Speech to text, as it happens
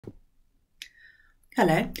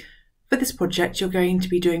Hello. For this project, you're going to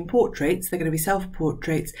be doing portraits. They're going to be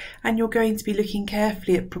self-portraits, and you're going to be looking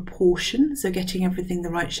carefully at proportion, so getting everything the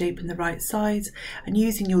right shape and the right size, and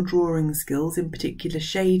using your drawing skills, in particular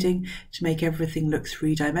shading, to make everything look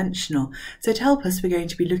three-dimensional. So to help us, we're going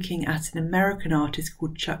to be looking at an American artist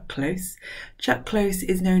called Chuck Close. Chuck Close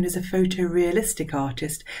is known as a photorealistic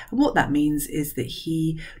artist, and what that means is that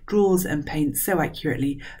he draws and paints so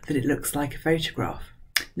accurately that it looks like a photograph.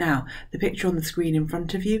 Now, the picture on the screen in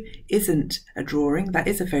front of you isn't a drawing, that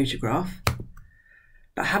is a photograph.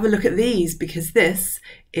 But have a look at these, because this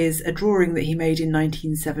is a drawing that he made in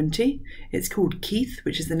 1970. It's called Keith,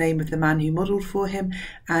 which is the name of the man who modelled for him.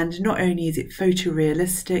 And not only is it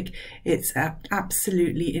photorealistic, it's an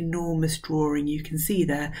absolutely enormous drawing. You can see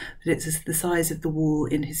there that it's the size of the wall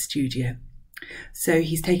in his studio. So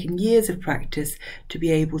he's taken years of practice to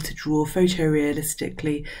be able to draw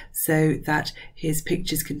photorealistically so that his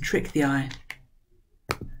pictures can trick the eye.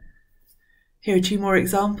 Here are two more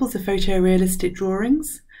examples of photorealistic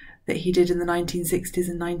drawings that he did in the 1960s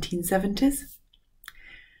and 1970s.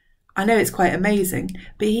 I know it's quite amazing,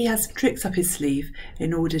 but he has some tricks up his sleeve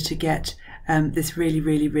in order to get this really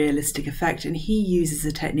realistic effect, and he uses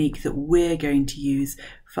a technique that we're going to use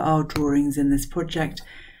for our drawings in this project.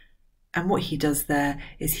 And what he does there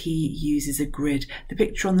is he uses a grid. The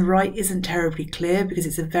picture on the right isn't terribly clear because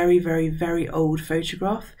it's a very old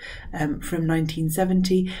photograph from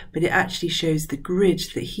 1970, but it actually shows the grid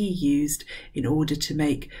that he used in order to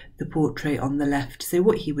make the portrait on the left. So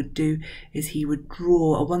what he would do is he would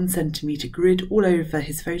draw a 1 centimetre grid all over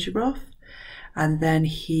his photograph, and then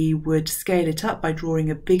he would scale it up by drawing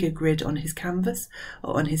a bigger grid on his canvas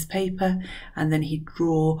or on his paper, and then he'd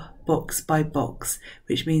draw box by box,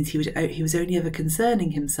 which means he was only ever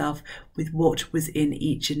concerning himself with what was in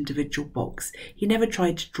each individual box. He never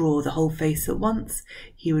tried to draw the whole face at once.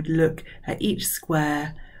 He would look at each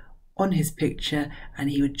square on his picture and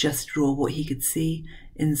he would just draw what he could see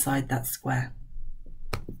inside that square.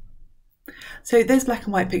 So those black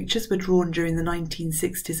and white pictures were drawn during the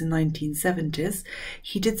 1960s and 1970s.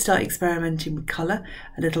 He did start experimenting with colour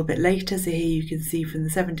a little bit later, so here you can see from the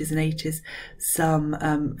 70s and 80s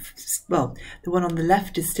some, well, the one on the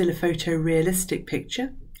left is still a photorealistic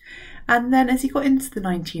picture. And then as he got into the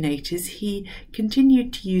 1980s, he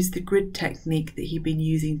continued to use the grid technique that he'd been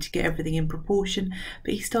using to get everything in proportion,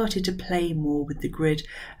 but he started to play more with the grid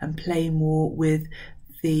and play more with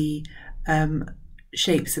the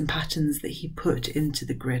shapes and patterns that he put into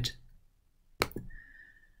the grid.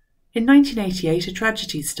 In 1988, a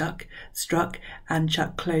tragedy struck, and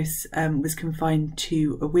Chuck Close was confined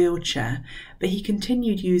to a wheelchair, but he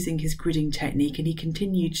continued using his gridding technique and he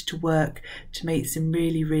continued to work to make some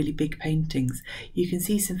really big paintings. You can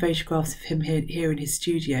see some photographs of him here in his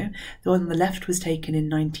studio. The one on the left was taken in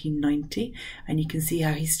 1990, and you can see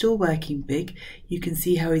how he's still working big. You can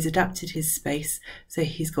see how he's adapted his space, so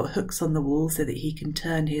he's got hooks on the wall so that he can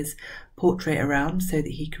turn his portrait around so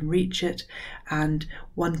that he can reach it. And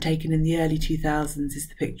one taken in the early 2000s is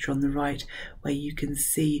the picture on the right, where you can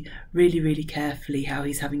see really carefully how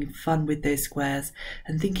he's having fun with those squares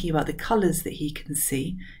and thinking about the colours that he can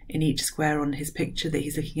see in each square on his picture that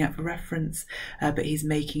he's looking at for reference, but he's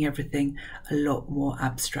making everything a lot more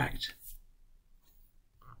abstract.